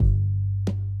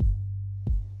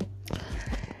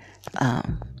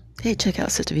Hey, check out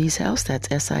SistaVees House. That's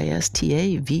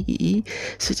SistaVee,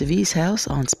 SistaVees House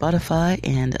on Spotify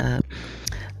and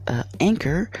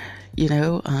Anchor.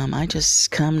 I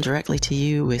just come directly to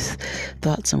you with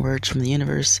thoughts and words from the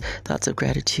universe, thoughts of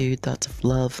gratitude, thoughts of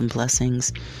love and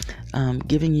blessings,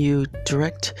 giving you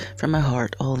direct from my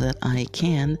heart all that I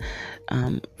can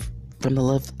from the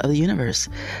love of the universe.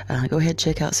 Go ahead,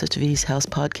 check out SistaVees House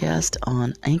podcast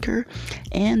on Anchor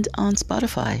and on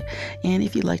Spotify. And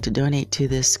if you'd like to donate to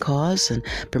this cause and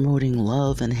promoting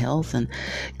love and health and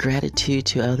gratitude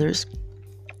to others,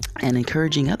 and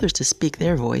encouraging others to speak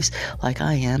their voice like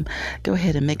I am, go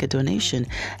ahead and make a donation.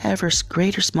 However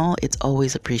great or small, it's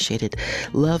always appreciated.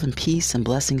 Love and peace and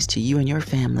blessings to you and your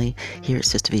family here at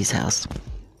SistaVees House.